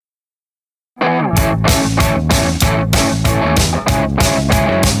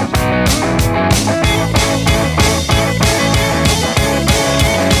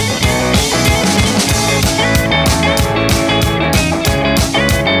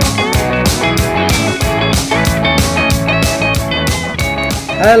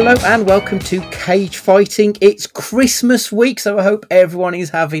Hello and welcome to Cage Fighting. It's Christmas week, so I hope everyone is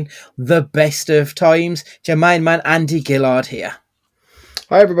having the best of times. Your main man Andy Gillard here.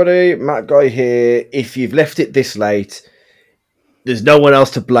 Hi everybody, Matt Guy here. If you've left it this late, there's no one else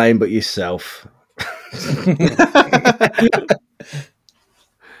to blame but yourself.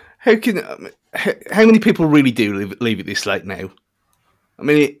 How many people really do leave it this late now? I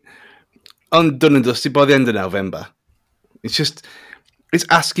mean, I'm done and dusted by the end of November. It's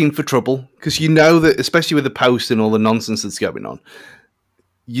asking for trouble, because you know that, especially with the post and all the nonsense that's going on,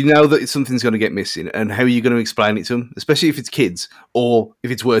 you know that something's going to get missing, and how are you going to explain it to them, especially if it's kids, or if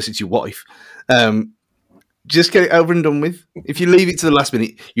it's worse, it's your wife. Just get it over and done with. If you leave it to the last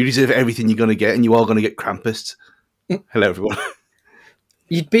minute, you deserve everything you're going to get, and you are going to get Krampus. Hello, everyone.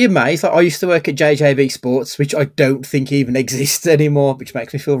 You'd be amazed. Like, I used to work at JJB Sports, which I don't think even exists anymore, which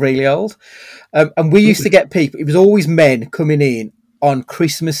makes me feel really old. And we used to get people, it was always men coming in on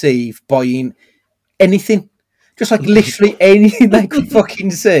Christmas Eve buying anything. Just like literally anything they could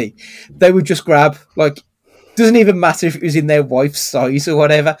fucking see. They would just grab, like, doesn't even matter if it was in their wife's size or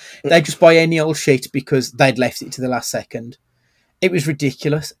whatever. They'd just buy any old shit because they'd left it to the last second. It was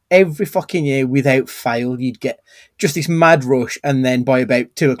ridiculous. Every fucking year, without fail, you'd get just this mad rush, and then by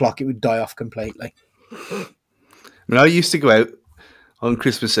about 2 o'clock, it would die off completely. I mean, I used to go out on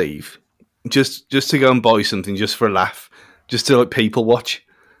Christmas Eve just to go and buy something, just for a laugh, just to like people watch,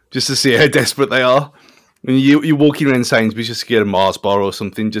 just to see how desperate they are. I mean, you're walking around Sainsbury's just to get a Mars bar or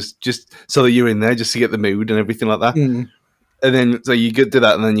something, just so that you're in there, just to get the mood and everything like that. And then so you could do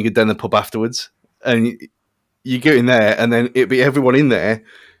that, and then you could down the pub afterwards, and you go in there, and then it'd be everyone in there,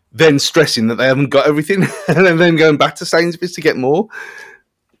 then stressing that they haven't got everything, and then going back to Sainsbury's to get more.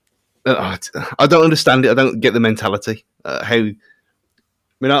 I don't understand it. I don't get the mentality. I'm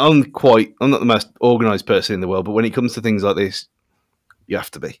not the most organised person in the world, but when it comes to things like this, you have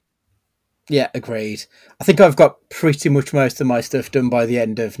to be. Yeah, agreed. I think I've got pretty much most of my stuff done by the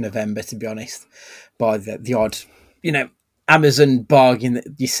end of November, to be honest. By the odd, Amazon bargain that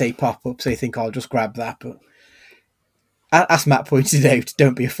you see pop up, so you think I'll just grab that. But as Matt pointed out,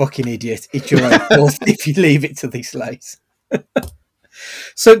 don't be a fucking idiot. It's your own fault if you leave it to this late.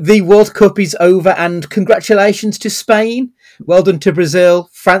 So the World Cup is over, and congratulations to Spain. Well done to Brazil.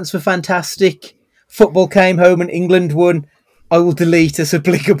 France were fantastic. Football came home and England won. I will delete as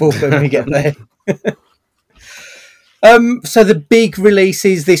applicable when we get there. So the big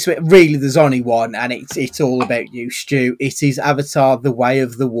releases this week, really there's only one, and it's all about you, Stu. It is Avatar: The Way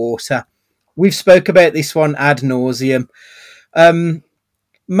of the Water. We've spoke about this one ad nauseum.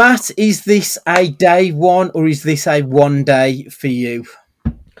 Matt, is this a day one, or is this a 1 day for you?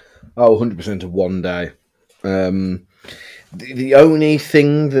 Oh, 100% a 1 day. The only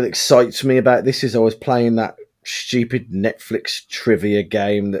thing that excites me about this is I was playing that stupid Netflix trivia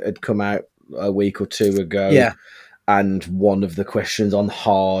game that had come out a week or two ago. Yeah. And one of the questions on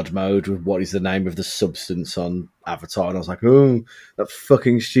hard mode was, what is the name of the substance on Avatar? And I was like, oh, that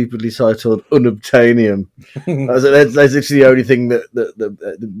fucking stupidly titled unobtainium. That's literally the only thing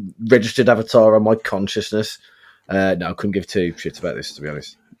that registered Avatar on my consciousness. No, I couldn't give two shits about this, to be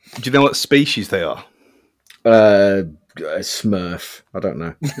honest. Do you know what species they are? Smurf. I don't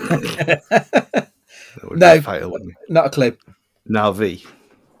know. No, fatal, wouldn't it? Not a clue. Na'vi.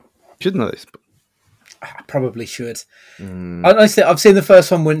 Should know this. But I probably should. Honestly, I've seen the first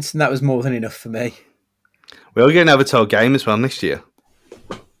one once, and that was more than enough for me. We'll get an Avatar game as well next year.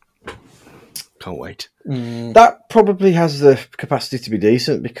 Can't wait. That probably has the capacity to be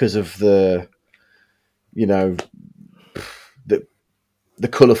decent because of the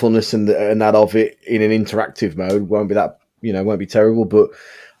colourfulness and that of it in an interactive mode won't be terrible. But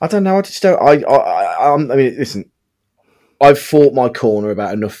I don't know. I just don't. I mean, listen. I've fought my corner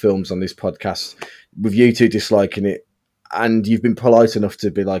about enough films on this podcast with you two disliking it, and you've been polite enough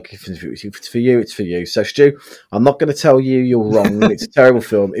to be like, if it's for you, it's for you. So, Stu, I'm not going to tell you you're wrong. It's a terrible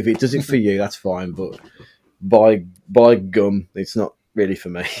film. If it does it for you, that's fine. But by gum, it's not really for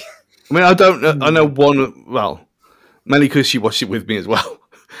me. I mean, I don't know. I know one. Well, mainly because she watched it with me as well.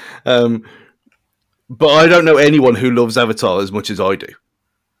 But I don't know anyone who loves Avatar as much as I do.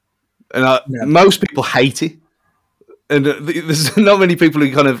 And most people hate it. And there's not many people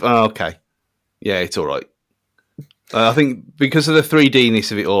who kind of, okay, yeah, it's all right. I think because of the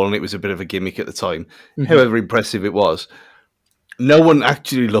 3D-ness of it all, and it was a bit of a gimmick at the time, however impressive it was, no one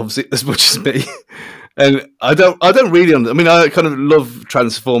actually loves it as much as me. And I don't really I mean, I kind of love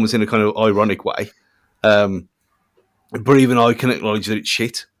Transformers in a kind of ironic way. But even I can acknowledge that it's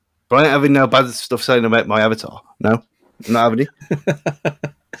shit. But I ain't having no bad stuff saying about my Avatar. No, I'm not having it.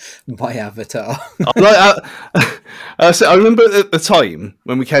 My Avatar. I remember at the time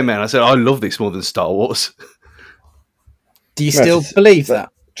when we came out, I said, I love this more than Star Wars. Do you still believe that?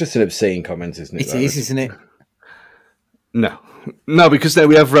 Just an obscene comment, isn't it? It is, isn't it? No, because now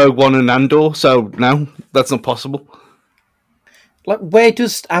we have Rogue One and Andor, so no, that's not possible. Like, where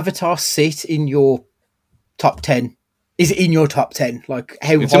does Avatar sit in your top 10? Is it in your top 10? Like,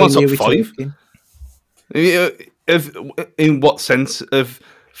 how It's in my highly top are we 5. talking? In what sense? Of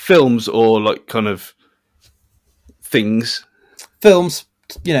films or like kind of things? Films,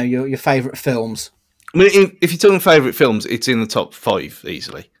 you know, your favourite films. I mean, if you're talking favourite films, it's in the top 5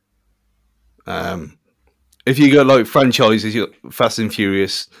 easily. If you go like franchises, you got Fast and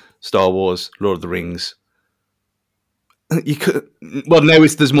Furious, Star Wars, Lord of the Rings. You could, well, now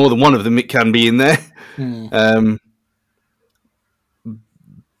there's more than one of them. It can be in there.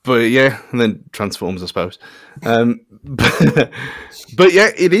 But yeah, and then Transformers, I suppose. But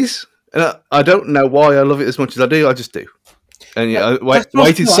yeah, it is. And I don't know why I love it as much as I do. I just do. And yeah, I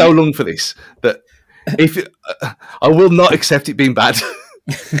waited so long for this that I will not accept it being bad.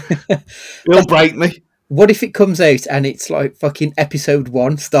 It'll break me. What if it comes out and it's like fucking episode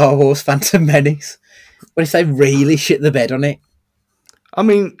 1, Star Wars Phantom Menace? What if they really shit the bed on it? I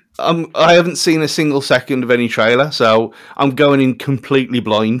mean, I haven't seen a single second of any trailer, so I'm going in completely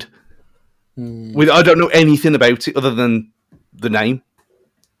blind. I don't know anything about it other than the name.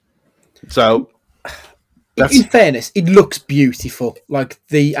 So, in fairness, it looks beautiful. Like,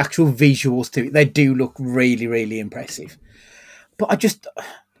 the actual visuals to it, they do look really, really impressive. But I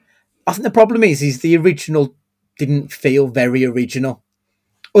think the problem is the original didn't feel very original.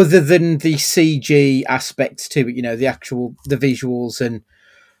 Other than the CG aspects to it, you know, the visuals and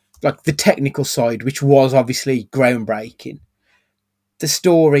like the technical side, which was obviously groundbreaking. The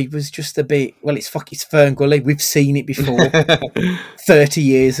story was just a bit, well, it's Fern Gully. We've seen it before 30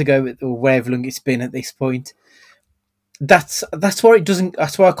 years ago or wherever long it's been at this point. That's why it doesn't,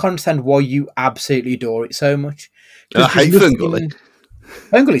 that's why I can't understand why you absolutely adore it so much. I hate Fern Gully.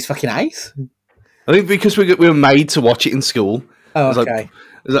 Fern Gully's fucking ace. I think because we were made to watch it in school. Oh, okay.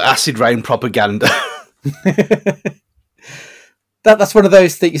 There's like acid rain propaganda. That's one of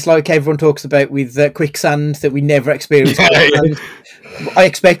those things like everyone talks about with quicksand that we never experienced. Yeah. I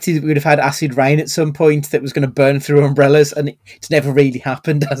expected we would have had acid rain at some point that was going to burn through umbrellas, and it's never really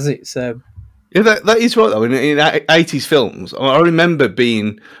happened, has it? So yeah, that is right though. In 80s films, I remember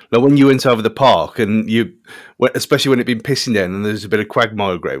being like when you went over the park and especially when it'd been pissing down and there's a bit of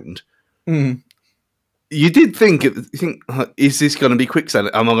quagmire ground. You did think, is this going to be quicksand?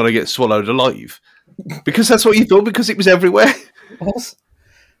 Am I going to get swallowed alive? Because that's what you thought, because it was everywhere.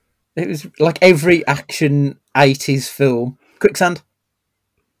 It was like every action 80s film. Quicksand.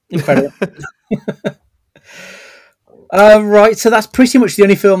 Incredible. Right, so that's pretty much the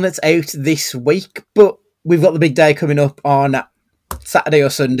only film that's out this week, but we've got the big day coming up on Saturday or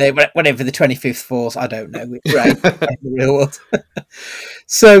Sunday, whatever the 25th falls, I don't know. Right, the real world.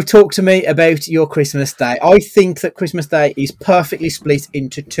 So talk to me about your Christmas Day. I think that Christmas Day is perfectly split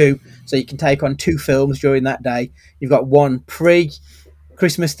into 2, so you can take on 2 films during that day. You've got one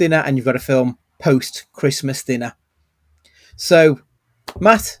pre-Christmas dinner and you've got a film post-Christmas dinner. So,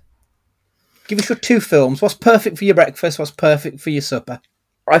 Matt, give us your 2 films. What's perfect for your breakfast? What's perfect for your supper?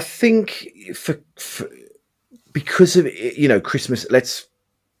 I think because of, you know, Christmas, let's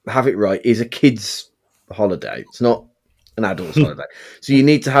have it right, is a kid's holiday. It's not an adult's holiday. So you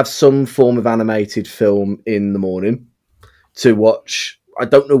need to have some form of animated film in the morning to watch. I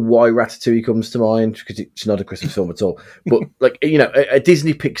don't know why Ratatouille comes to mind, because it's not a Christmas film at all. But, like, you know, a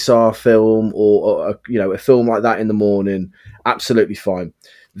Disney Pixar film or you know, a film like that in the morning, absolutely fine.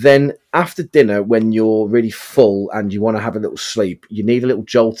 Then after dinner, when you're really full and you want to have a little sleep, you need a little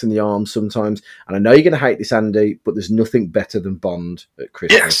jolt in the arm sometimes. And I know you're going to hate this, Andy, but there's nothing better than Bond at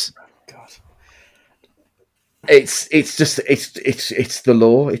Christmas. Yes. God. It's the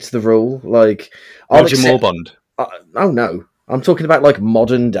law. It's the rule. Like, Roger Moore Bond. Oh no, I'm talking about like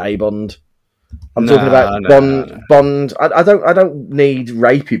modern day Bond. I'm talking about Bond. I don't need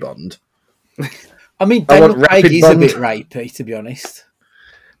rapey Bond. I mean, Daniel Craig is a bit rapey, to be honest.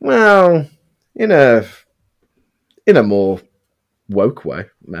 Well, in a more woke way,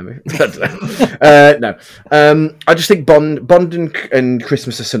 maybe. I don't know. No, I just think Bond and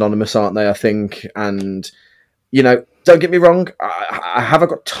Christmas are synonymous, aren't they? I think, and you know, don't get me wrong. I haven't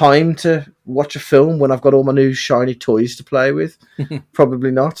got time to watch a film when I've got all my new shiny toys to play with. Probably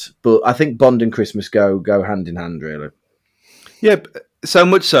not, but I think Bond and Christmas go hand in hand, really. Yeah, so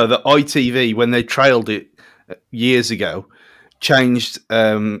much so that ITV, when they trailed it years ago, changed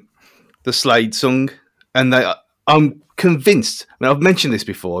the Slade song, and I'm convinced. I mean, I've mentioned this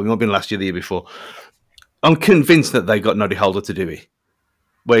before. It might have been last year, the year before. I'm convinced that they got Noddy Holder to do it,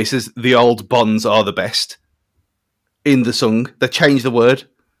 where he says the old Bonds are the best in the song. They changed the word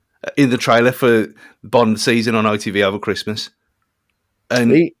in the trailer for Bond season on ITV over Christmas.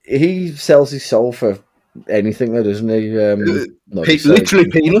 And he sells his soul for anything, though, doesn't he? Literally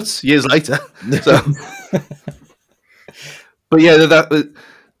peanuts years later. So, but yeah,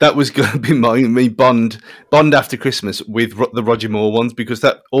 that was going to be me Bond after Christmas with the Roger Moore ones, because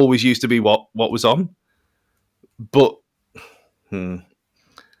that always used to be what was on. But I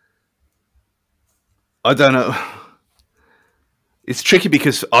don't know. It's tricky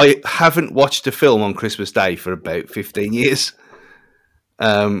because I haven't watched a film on Christmas Day for about 15 years.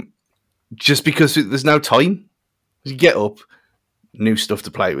 Just because there's no time. You get up, new stuff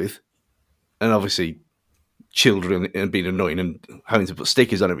to play with, and obviously children and being annoying and having to put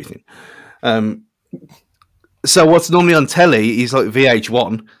stickers on everything. So what's normally on telly is like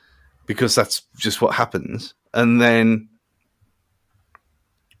VH1, because that's just what happens. And then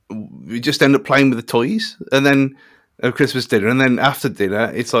we just end up playing with the toys, and then a Christmas dinner, and then after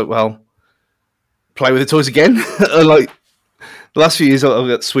dinner, it's like, well, play with the toys again. Like the last few years, I've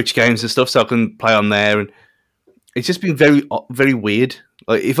got Switch games and stuff, so I can play on there, and it's just been very, very weird.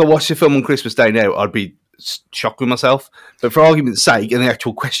 Like if I watched a film on Christmas Day now, I'd be shocked with myself. But for argument's sake, and the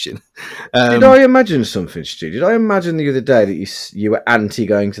actual question, did I imagine something, Stu? Did I imagine the other day that you were anti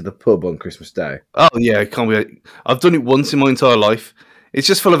going to the pub on Christmas Day? Oh yeah, it can't be. I've done it once in my entire life. It's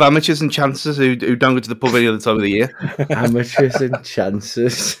just full of amateurs and chancers who don't go to the pub any other time of the year. Amateurs and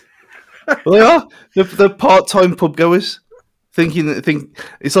chancers. Well, they are. They're part-time pub goers. Think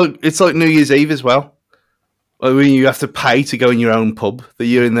it's like New Year's Eve as well. Like when you have to pay to go in your own pub, that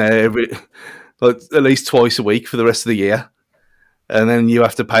you're in there at least twice a week for the rest of the year, and then you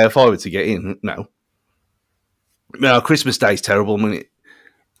have to pay a fiver to get in. No, Christmas Day is terrible. I mean,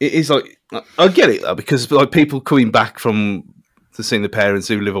 it is like, I get it though, because like people coming back from to seeing the parents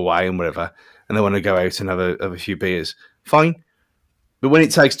who live away and whatever, and they want to go out and have a few beers. Fine, but when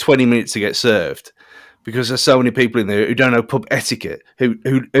it takes 20 minutes to get served, because there's so many people in there who don't know pub etiquette, who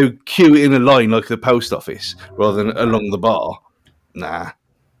queue in a line like the post office rather than along the bar. Nah,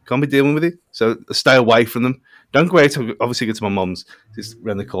 can't be dealing with it. So stay away from them. Don't go out. Obviously, go to my mum's, just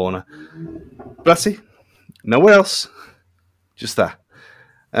around the corner. But that's it. Nowhere else. Just that.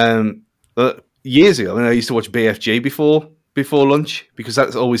 But years ago, I used to watch BFG before lunch, because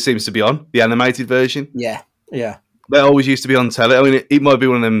that always seems to be on, the animated version. Yeah. That always used to be on telly. I mean, it might be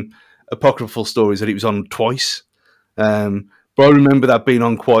one of them apocryphal stories that it was on twice. But I remember that being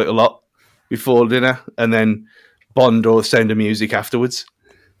on quite a lot before dinner, and then Bond or Sound of Music afterwards.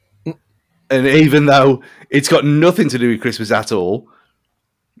 And even though it's got nothing to do with Christmas at all,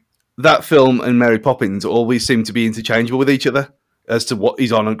 that film and Mary Poppins always seem to be interchangeable with each other as to what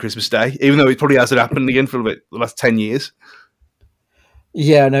is on Christmas Day, even though it probably hasn't happened again for the last 10 years.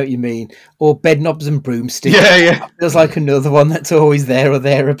 Yeah, I know what you mean. Or Bedknobs and Broomsticks. Yeah. There's like another one that's always there or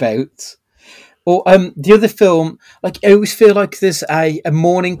thereabouts. Or the other film, like I always feel like there's a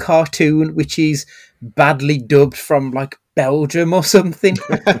morning cartoon which is badly dubbed from like Belgium or something.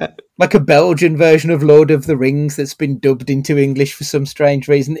 Like a Belgian version of Lord of the Rings that's been dubbed into English for some strange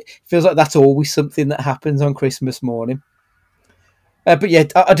reason. It feels like that's always something that happens on Christmas morning. But yeah,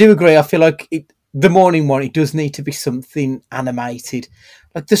 I do agree. I feel like the morning one, it does need to be something animated.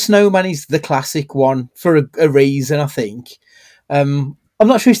 Like the Snowman is the classic one for a reason, I think. I'm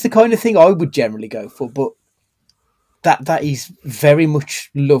not sure it's the kind of thing I would generally go for, but that is very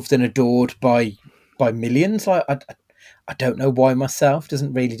much loved and adored by millions. I don't know why myself,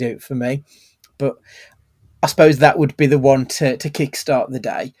 doesn't really do it for me, but I suppose that would be the one to kickstart the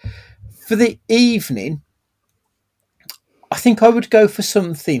day. For the evening, I think I would go for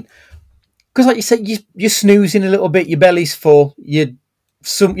something, because like you said, you're snoozing a little bit, your belly's full, you're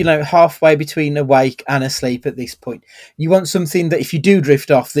halfway between awake and asleep at this point. You want something that if you do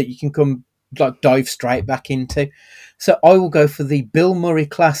drift off, that you can come dive straight back into. So I will go for the Bill Murray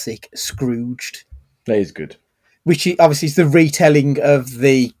classic Scrooged. That is good. Which obviously is the retelling of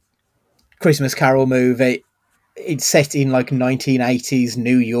the Christmas Carol movie. It's set in like 1980s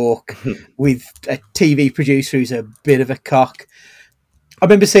New York with a TV producer who's a bit of a cock. I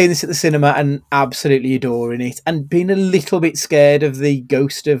remember seeing this at the cinema and absolutely adoring it, and being a little bit scared of the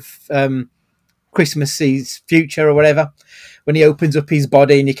ghost of Christmas's future or whatever. When he opens up his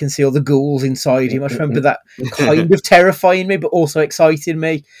body and you can see all the ghouls inside him. I remember that kind of terrifying me, but also exciting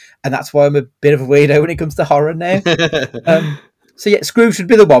me. And that's why I'm a bit of a weirdo when it comes to horror now. So yeah, Scrooge should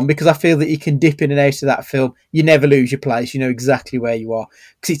be the one, because I feel that you can dip in and out of that film. You never lose your place. You know exactly where you are,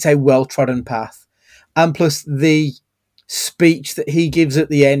 because it's a well-trodden path. and plus the speech that he gives at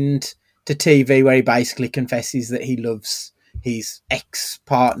the end to TV, where he basically confesses that he loves his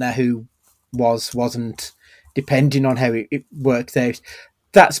ex-partner who wasn't, depending on how it worked out.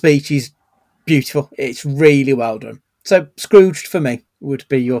 That speech is beautiful. It's really well done. So Scrooged for me would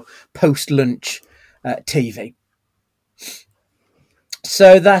be your post-lunch TV.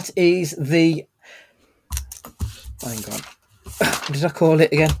 So that is the... Hang on. What did I call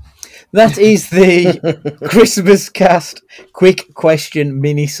it again? That is the Christmas cast quick question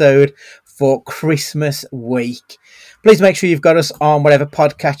mini-sode for Christmas week. Please make sure you've got us on whatever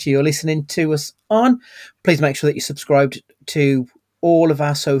podcatcher you're listening to us on. Please make sure that you're subscribed to all of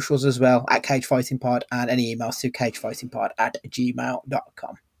our socials as well, at Cage Fighting Pod, and any emails to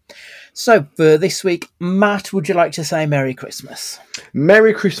cagefightingpod@gmail.com. So for this week, Matt, would you like to say Merry Christmas?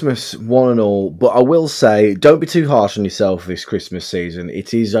 Merry Christmas, one and all. But I will say, don't be too harsh on yourself this Christmas season.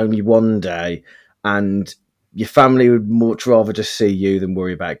 It is only one day, and your family would much rather just see you than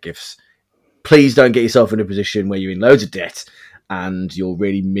worry about gifts. Please don't get yourself in a position where you're in loads of debt and you're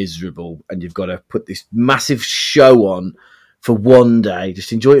really miserable and you've got to put this massive show on for one day.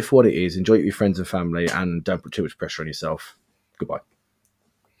 Just enjoy it for what it is. Enjoy it with your friends and family, and don't put too much pressure on yourself. Goodbye.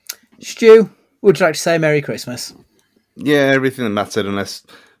 Stu, would you like to say Merry Christmas? Yeah, everything that Matt said, unless,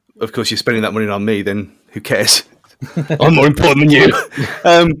 of course, you're spending that money on me, then who cares? I'm more important than you.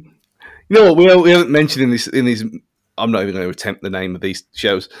 You know what? We haven't mentioned in these. I'm not even going to attempt the name of these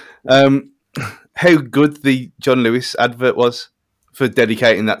shows. How good the John Lewis advert was for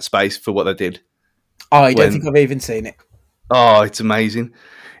dedicating that space for what they did. I don't think I've even seen it. Oh, it's amazing.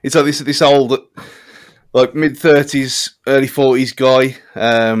 It's like this old, like mid-30s, early 40s guy,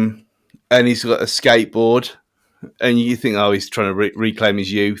 and he's got a skateboard, and you think, oh, he's trying to reclaim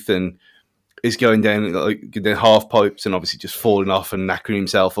his youth, and he's going down like the half pipes, and obviously just falling off and knackering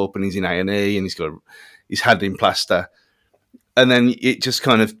himself up, and he's in A&E, and he's got his hand in plaster, and then it just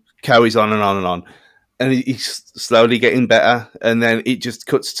kind of carries on and on and on, and he's slowly getting better, and then it just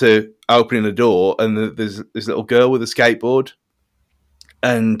cuts to opening a door, and there's this little girl with a skateboard,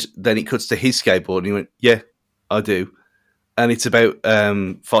 and then it cuts to his skateboard, and he went, yeah, I do. And it's about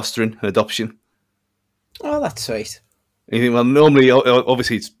fostering and adoption. Oh, that's sweet. And you think, well, normally,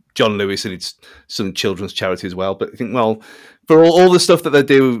 obviously, it's John Lewis and it's some children's charity as well. But I think, well, for all the stuff that they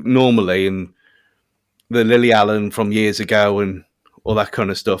do normally, and the Lily Allen from years ago and all that kind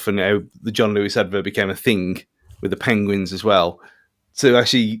of stuff, and how the John Lewis advert became a thing with the Penguins as well, to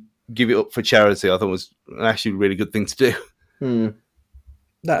actually give it up for charity, I thought was actually a really good thing to do.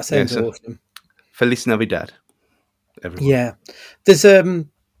 That sounds awesome. Feliz Navidad, everyone. Yeah. There's a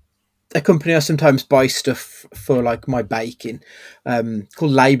company I sometimes buy stuff for, like my baking, called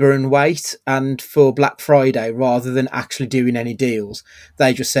Labour and Weight, and for Black Friday, rather than actually doing any deals,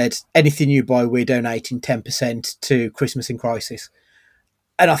 they just said, anything you buy, we're donating 10% to Christmas in Crisis.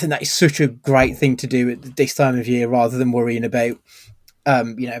 And I think that is such a great thing to do at this time of year, rather than worrying about,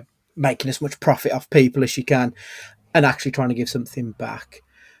 making as much profit off people as you can, and actually trying to give something back.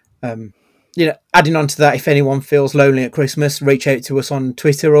 Adding on to that, if anyone feels lonely at Christmas, reach out to us on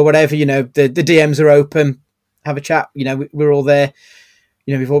Twitter or whatever. The DMs are open. Have a chat. We're all there.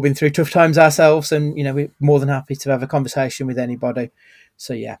 We've all been through tough times ourselves, and we're more than happy to have a conversation with anybody.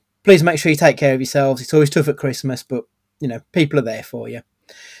 So yeah, please make sure you take care of yourselves. It's always tough at Christmas, but people are there for you.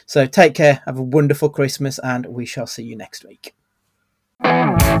 So take care. Have a wonderful Christmas, and we shall see you next week.